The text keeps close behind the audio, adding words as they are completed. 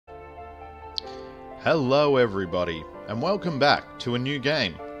Hello everybody, and welcome back to a new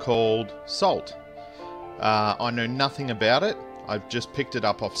game called Salt. I know nothing about it, I've just picked it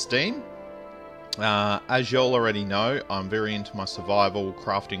up off Steam. As y'all already know, I'm very into my survival,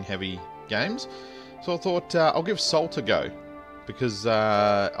 crafting heavy games, so I thought I'll give Salt a go, because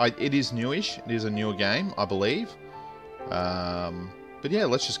it is newish, it is a newer game, I believe. But yeah,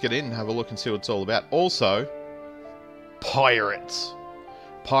 let's just get in and have a look and see what it's all about. Also, pirates!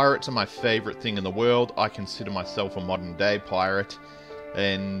 Pirates are my favourite thing in the world. I consider myself a modern day pirate,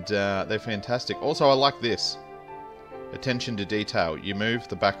 and they're fantastic. Also, I like this. Attention to detail. You move,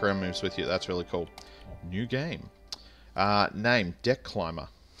 the background moves with you. That's really cool. New game. Name, Deck Climber.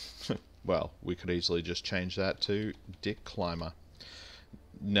 Well, we could easily just change that to Dick Climber.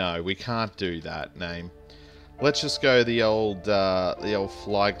 No, we can't do that name. Let's just go the old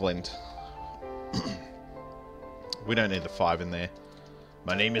fly glint. We don't need the 5 in there.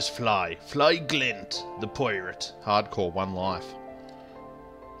 My name is Fly Glint, the pirate. Hardcore, one life.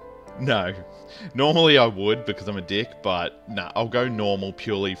 No. Normally I would, because I'm a dick, but nah, I'll go normal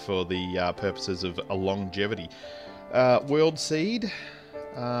purely for the purposes of a longevity. World Seed.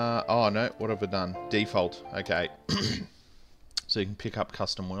 Oh no, what have I done? Default, okay. So you can pick up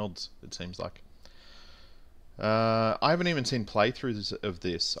custom worlds, it seems like. I haven't even seen playthroughs of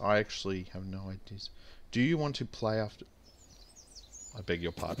this. I actually have no ideas. Do you want to play after... I beg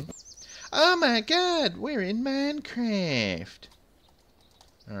your pardon. Oh my god, we're in Minecraft.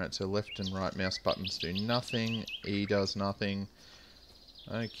 Alright, so left and right mouse buttons do nothing. E does nothing.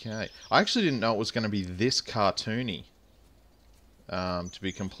 Okay. I actually didn't know it was going to be this cartoony. To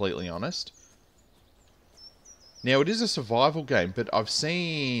be completely honest. Now, it is a survival game, but I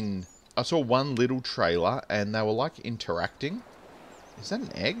saw one little trailer and they were like interacting. Is that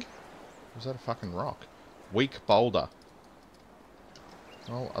an egg? Or is that a fucking rock? Weak boulder.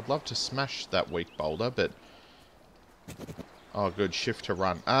 Well, I'd love to smash that weak boulder, but... Oh, good. Shift to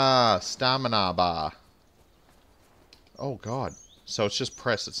run. Ah, stamina bar. Oh, God. So it's just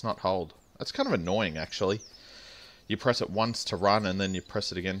press, it's not hold. That's kind of annoying, actually. You press it once to run, and then you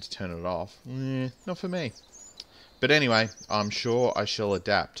press it again to turn it off. Not for me. But anyway, I'm sure I shall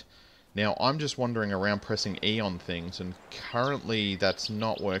adapt. Now, I'm just wandering around pressing E on things, and currently that's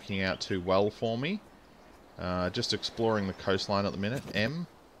not working out too well for me. Just exploring the coastline at the minute. M.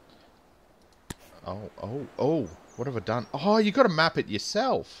 Oh. What have I done? Oh, you got to map it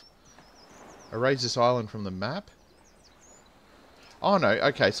yourself. Erase this island from the map. Oh, no.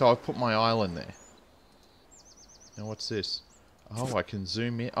 Okay, so I've put my island there. Now, what's this? Oh, I can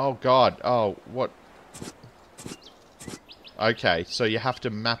zoom in. Oh, God. Oh, what? Okay, so you have to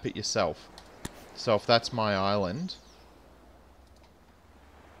map it yourself. So if that's my island...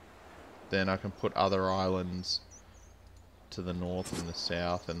 then I can put other islands to the north and the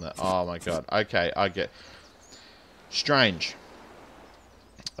south and the... Oh my god. Okay, I get... Strange.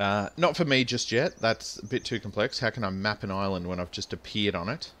 Not for me just yet. That's a bit too complex. How can I map an island when I've just appeared on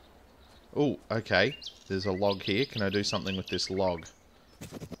it? Oh, okay. There's a log here. Can I do something with this log?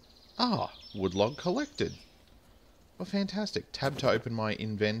 Ah, wood log collected. Well, fantastic. Tab to open my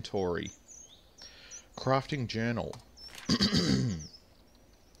inventory. Crafting journal.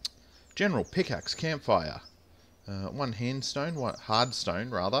 General pickaxe, campfire. One handstone, one hardstone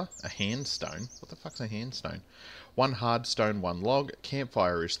rather. A handstone. What the fuck's a handstone? One hardstone, one log.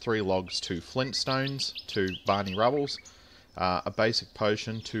 Campfire is 3 logs, 2 flintstones, 2 barney rubbles. A basic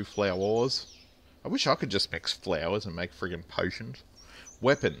potion, 2 flowers. I wish I could just mix flowers and make friggin' potions.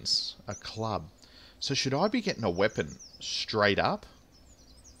 Weapons, a club. So should I be getting a weapon straight up?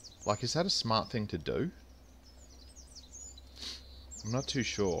 Like, is that a smart thing to do? I'm not too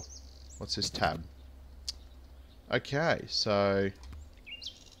sure. What's this tab? Okay, so...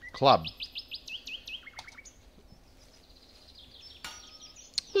 club.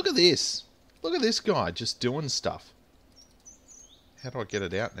 Look at this. Look at this guy just doing stuff. How do I get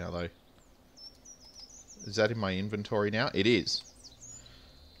it out now, though? Is that in my inventory now? It is.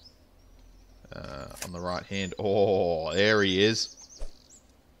 On the right hand. Oh, there he is.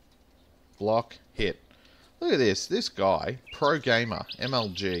 Block, hit. Look at this. This guy, pro gamer,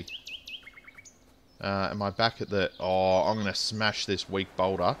 MLG. Am I back at the... Oh, I'm going to smash this weak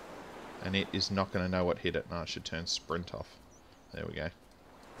boulder. And it is not going to know what hit it. No, I should turn sprint off. There we go.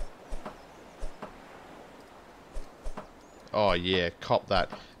 Oh, yeah. Cop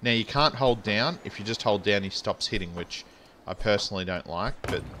that. Now, you can't hold down. If you just hold down, he stops hitting, which I personally don't like.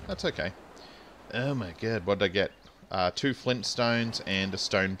 But that's okay. Oh, my God. What did I get? 2 flintstones and a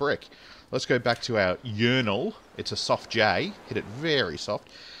stone brick. Let's go back to our urinal. It's a soft J. Hit it very soft.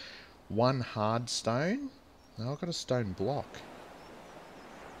 1 hard stone. No, I've got a stone block.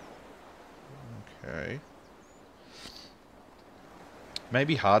 Okay.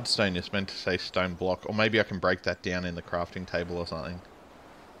 Maybe hardstone is meant to say stone block, or maybe I can break that down in the crafting table or something.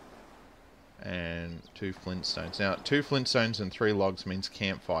 And 2 flintstones. Now, 2 flintstones and 3 logs means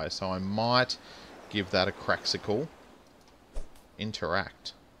campfire, so I might give that a craxicle.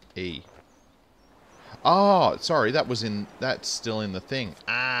 Interact. E. Oh, sorry, that's still in the thing.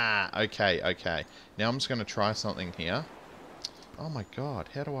 Ah, okay, okay. Now I'm just going to try something here. Oh my god,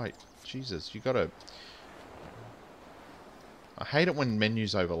 how do I... Jesus, you gotta... I hate it when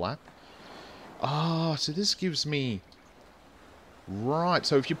menus overlap. Oh, so this gives me... Right,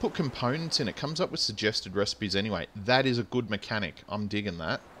 so if you put components in, it comes up with suggested recipes anyway. That is a good mechanic. I'm digging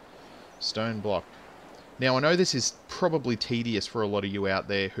that. Stone block. Now, I know this is probably tedious for a lot of you out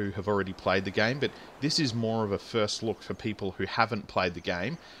there who have already played the game, but this is more of a first look for people who haven't played the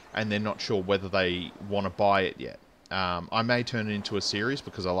game, and they're not sure whether they want to buy it yet. I may turn it into a series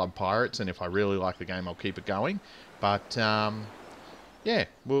because I love pirates, and if I really like the game, I'll keep it going. But, yeah,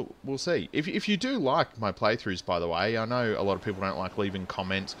 we'll see. If you do like my playthroughs, by the way, I know a lot of people don't like leaving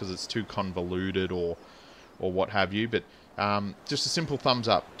comments because it's too convoluted or what have you, but just a simple thumbs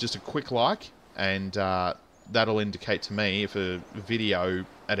up, just a quick like, and that'll indicate to me if a video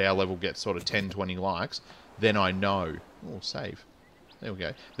at our level gets sort of 10, 20 likes, then I know. Oh, save. There we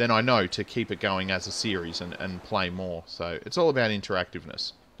go. Then I know to keep it going as a series and play more. So it's all about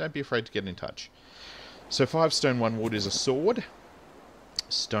interactiveness. Don't be afraid to get in touch. So 5 stone, 1 wood is a sword.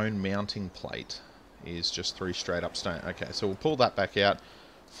 Stone mounting plate is just 3 straight up stone. Okay, so we'll pull that back out.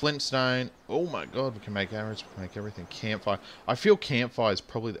 Flintstone. Oh my god, we can make arrows, we can make everything. Campfire. I feel campfire is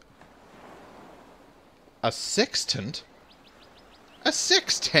probably a sextant? A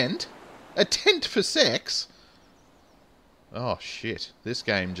sex tent? A tent for sex? Oh shit, this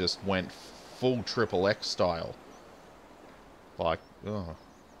game just went full triple X style. Like, oh,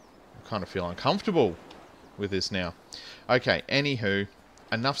 I kind of feel uncomfortable with this now. Okay, anywho,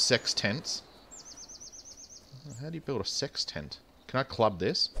 enough sex tents. How do you build a sex tent? Can I club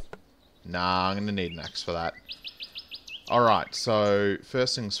this? Nah, I'm going to need an axe for that. Alright, so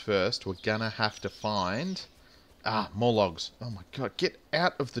first things first, we're going to have to find... Ah, more logs. Oh my god, get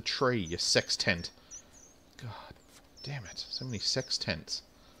out of the tree, you sex tent. God damn it, so many sex tents.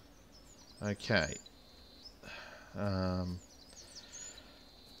 Okay.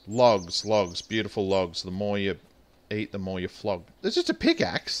 Logs, beautiful logs. The more you eat, the more you flog. There's just a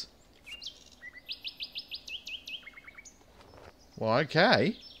pickaxe? Well,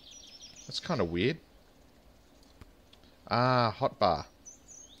 okay. That's kind of weird. Ah, hotbar.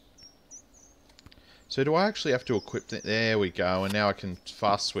 So do I actually have to equip it? There we go, and now I can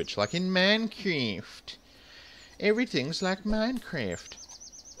fast switch like in Minecraft. Everything's like Minecraft.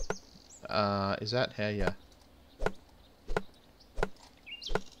 Is that how you...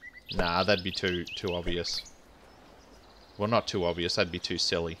 Nah, that'd be too obvious. Well, not too obvious, that'd be too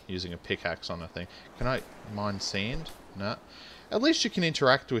silly, using a pickaxe on a thing. Can I mine sand? Nah. At least you can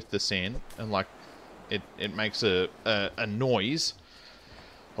interact with the sand, and like, it makes a noise.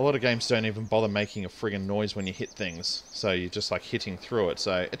 A lot of games don't even bother making a friggin' noise when you hit things, so you're just like hitting through it.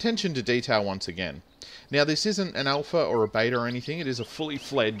 So, attention to detail once again. Now, this isn't an alpha or a beta or anything, it is a fully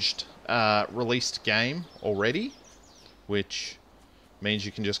fledged released game already, which means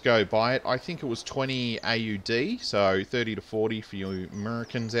you can just go buy it. I think it was 20 AUD, so 30 to 40 for you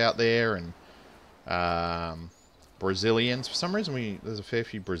Americans out there, and Brazilians. For some reason, there's a fair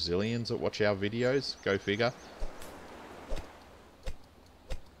few Brazilians that watch our videos. Go figure.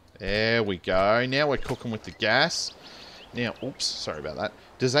 There we go. Now we're cooking with the gas. Now, oops, sorry about that.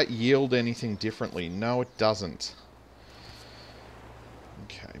 Does that yield anything differently? No, it doesn't.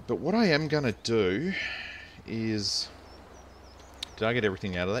 Okay, but what I am going to do is... Did I get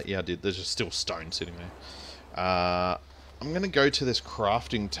everything out of that? Yeah, I did. There's just still stone sitting there. I'm going to go to this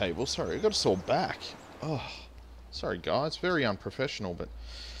crafting table. Sorry, I've got to saw back. Oh, sorry guys. Very unprofessional, but...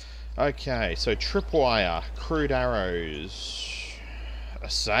 Okay, so tripwire, crude arrows... A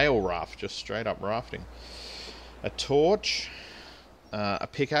sail raft, just straight up rafting. A torch, a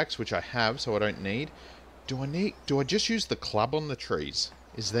pickaxe, which I have, so I don't need. Do I just use the club on the trees?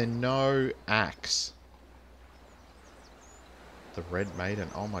 Is there no axe? The Red Maiden,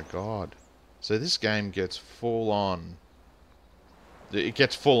 oh my god. So this game gets full on. It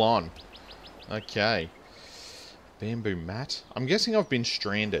gets full on. Okay. Bamboo mat. I'm guessing I've been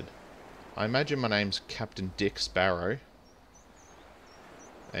stranded. I imagine my name's Captain Dick Sparrow.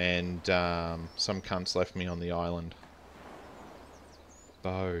 And some cunts left me on the island.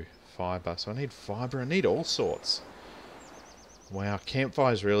 Bow, fibre. So I need fibre. I need all sorts. Wow,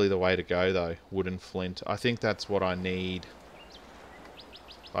 campfire's really the way to go though. Wood and flint. I think that's what I need.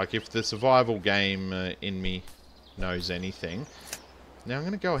 Like, if the survival game in me knows anything. Now, I'm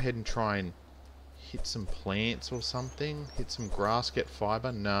going to go ahead and try and hit some plants or something. Hit some grass, get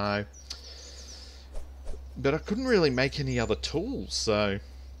fiber. No. But I couldn't really make any other tools, so...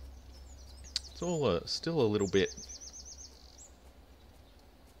 It's all still a little bit...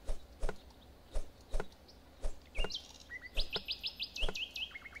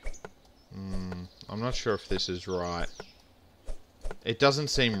 I'm not sure if this is right. It doesn't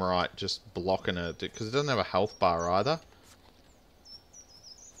seem right just blocking it, because it doesn't have a health bar either.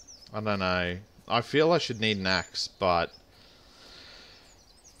 I don't know. I feel I should need an axe, but...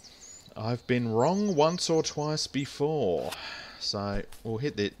 I've been wrong once or twice before. So, we'll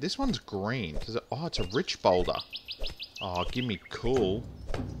hit this. This one's green, because... Oh, it's a rich boulder. Oh, give me cool.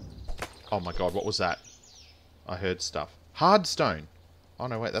 Oh my god, what was that? I heard stuff. Hardstone! Oh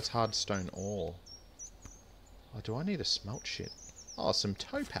no, wait, that's hardstone ore. Oh, do I need to smelt shit? Oh, some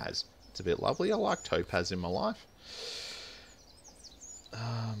topaz. It's a bit lovely. I like topaz in my life.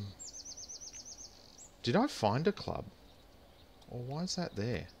 Did I find a club? Or why is that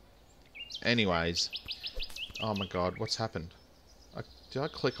there? Anyways. Oh my god, what's happened? Did I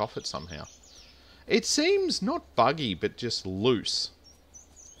click off it somehow? It seems not buggy, but just loose.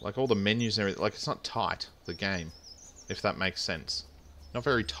 Like all the menus and everything. Like it's not tight, the game. If that makes sense. Not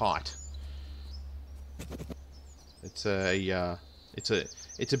very tight. It's a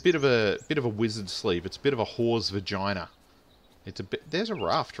bit of a wizard sleeve. It's a bit of a whore's vagina. It's a bit. There's a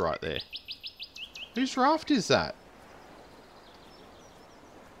raft right there. Whose raft is that?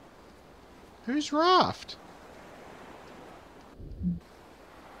 Whose raft?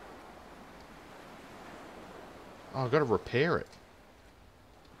 Oh, I've got to repair it.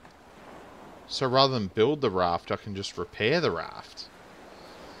 So rather than build the raft, I can just repair the raft.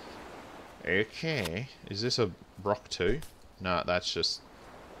 Okay. Is this a rock too? No, that's just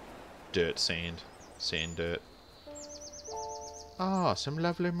dirt, sand. Sand, dirt. Ah, some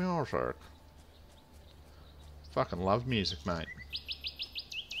lovely music. Fucking love music, mate.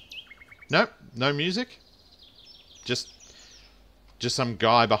 Nope, no music. Just some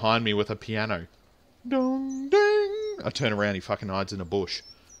guy behind me with a piano. Dong, ding. I turn around, he fucking hides in a bush.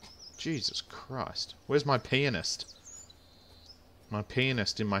 Jesus Christ. Where's my pianist? My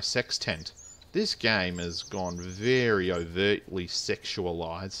pianist in my sex tent. This game has gone very overtly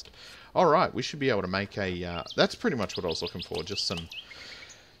sexualized. Alright, we should be able to make a... that's pretty much what I was looking for. Just some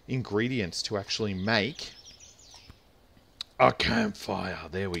ingredients to actually make a campfire.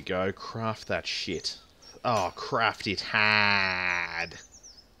 There we go. Craft that shit. Oh, craft it hard.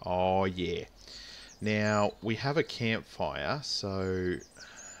 Oh, yeah. Now, we have a campfire, so...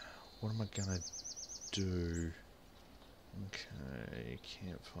 What am I gonna do? Okay,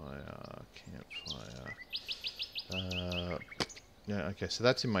 campfire. Yeah, okay, so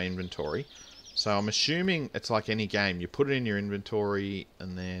that's in my inventory. So I'm assuming it's like any game. You put it in your inventory,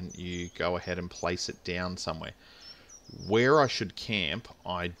 and then you go ahead and place it down somewhere. Where I should camp,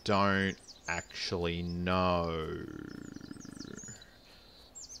 I don't actually know.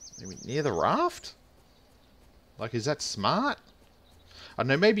 Maybe near the raft? Like, is that smart? I don't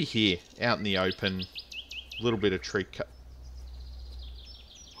know, maybe here, out in the open. A little bit of tree cut.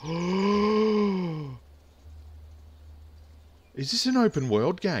 Is this an open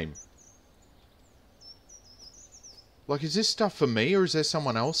world game? Like, is this stuff for me, or is there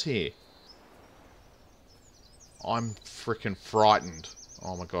someone else here? I'm freaking frightened.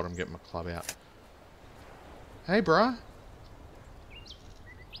 Oh my god, I'm getting my club out. Hey, bruh.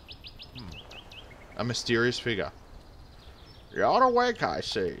 A mysterious figure. You're awake, I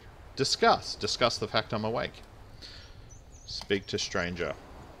see. Discuss. Discuss the fact I'm awake. Speak to stranger.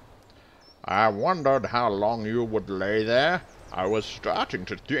 I wondered how long you would lay there. I was starting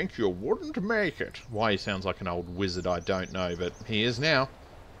to think you wouldn't make it. Why he sounds like an old wizard, I don't know, but he is now.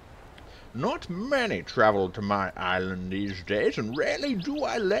 Not many travel to my island these days, and rarely do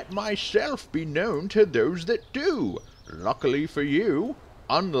I let myself be known to those that do. Luckily for you,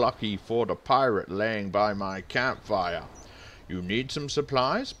 unlucky for the pirate laying by my campfire. You need some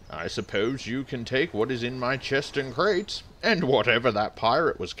supplies? I suppose you can take what is in my chest and crates, and whatever that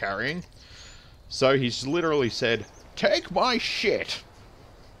pirate was carrying. So he's literally said, take my shit!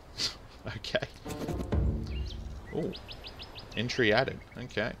 Okay. Ooh. Entry added.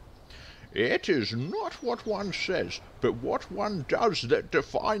 Okay. It is not what one says, but what one does that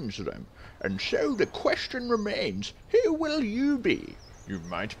defines them. And so the question remains, who will you be? You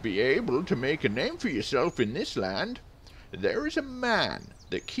might be able to make a name for yourself in this land. There is a man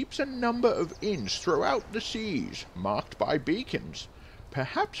that keeps a number of inns throughout the seas, marked by beacons.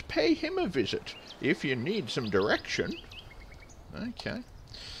 Perhaps pay him a visit, if you need some direction. Okay.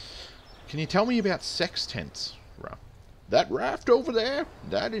 Can you tell me about sextents? That raft over there,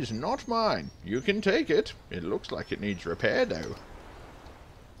 that is not mine. You can take it. It looks like it needs repair, though.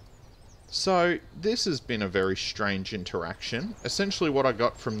 So, this has been a very strange interaction. Essentially what I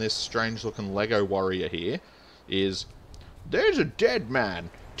got from this strange-looking Lego warrior here is, there's a dead man.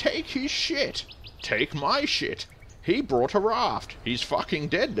 Take his shit. Take my shit. He brought a raft. He's fucking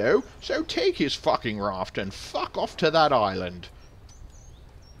dead, though, so take his fucking raft and fuck off to that island.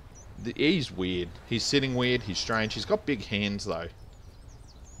 He's weird. He's sitting weird. He's strange. He's got big hands, though.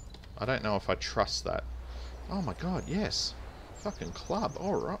 I don't know if I trust that. Oh my god, yes. Fucking club.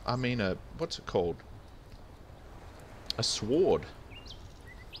 Alright. I mean, what's it called? A sword.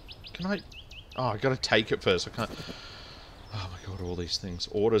 Can I... Oh, I gotta take it first. I can't... Oh my god, all these things.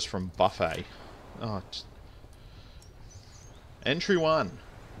 Orders from buffet. Oh, Entry 1.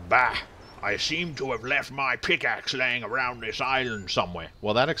 Bah! I seem to have left my pickaxe laying around this island somewhere.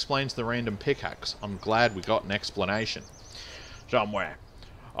 Well, that explains the random pickaxe. I'm glad we got an explanation. Somewhere.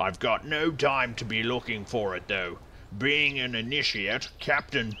 I've got no time to be looking for it, though. Being an initiate,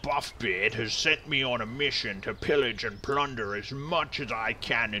 Captain Buffbeard has sent me on a mission to pillage and plunder as much as I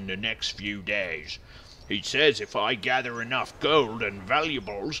can in the next few days. He says if I gather enough gold and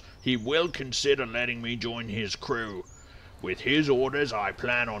valuables, he will consider letting me join his crew. With his orders, I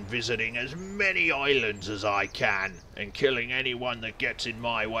plan on visiting as many islands as I can, and killing anyone that gets in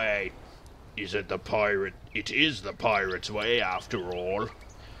my way. It is the pirate's way, after all.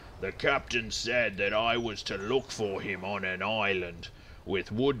 The captain said that I was to look for him on an island,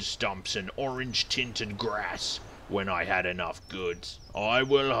 with wood stumps and orange-tinted grass, when I had enough goods. I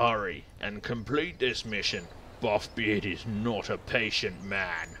will hurry, and complete this mission. Buffbeard is not a patient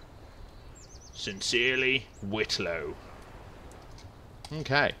man. Sincerely, Whitlow.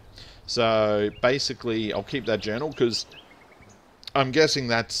 Okay, so basically I'll keep that journal because I'm guessing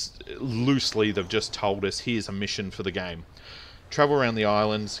that's loosely they've just told us here's a mission for the game. Travel around the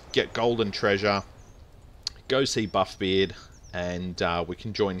islands, get golden treasure, go see Buffbeard, and we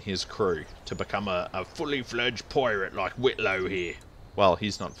can join his crew to become a fully fledged pirate like Whitlow here. Well,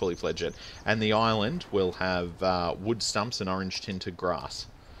 he's not fully fledged yet. And the island will have wood stumps and orange tinted grass.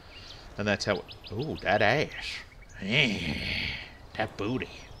 And that's how... Ooh, that ass. That booty.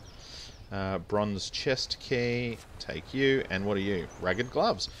 Bronze chest key. Take you. And what are you? Ragged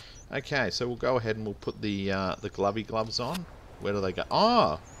gloves. Okay, so we'll go ahead and we'll put the glovey gloves on. Where do they go?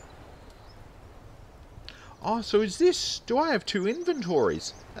 Oh! Oh, so is this... Do I have two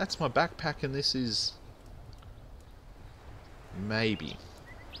inventories? That's my backpack and this is... Maybe.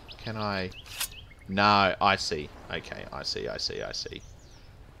 Can I... No, I see. Okay, I see.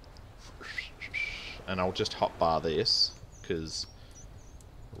 And I'll just hotbar this, because...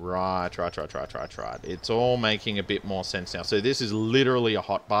 Right. It's all making a bit more sense now. So this is literally a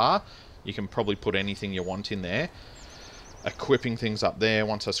hotbar. You can probably put anything you want in there. Equipping things up there.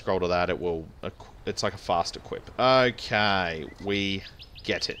 Once I scroll to that, it will... It's like a fast equip. Okay, we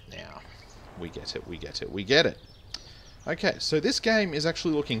get it now. We get it. Okay, so this game is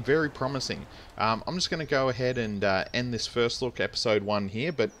actually looking very promising. I'm just going to go ahead and end this first look, episode 1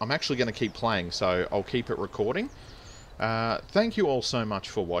 here, but I'm actually going to keep playing, so I'll keep it recording. Thank you all so much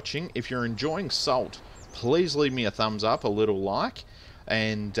for watching. If you're enjoying Salt, please leave me a thumbs up, a little like,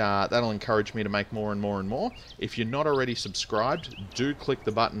 and that'll encourage me to make more and more. If you're not already subscribed, do click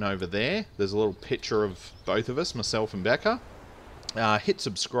the button over there. There's a little picture of both of us, myself and Becca. Hit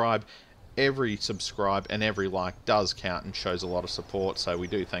subscribe. Every subscribe and every like does count and shows a lot of support, so we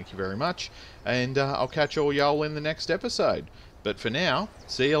do thank you very much. And I'll catch all y'all in the next episode. But for now,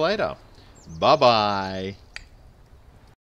 see you later. Bye-bye.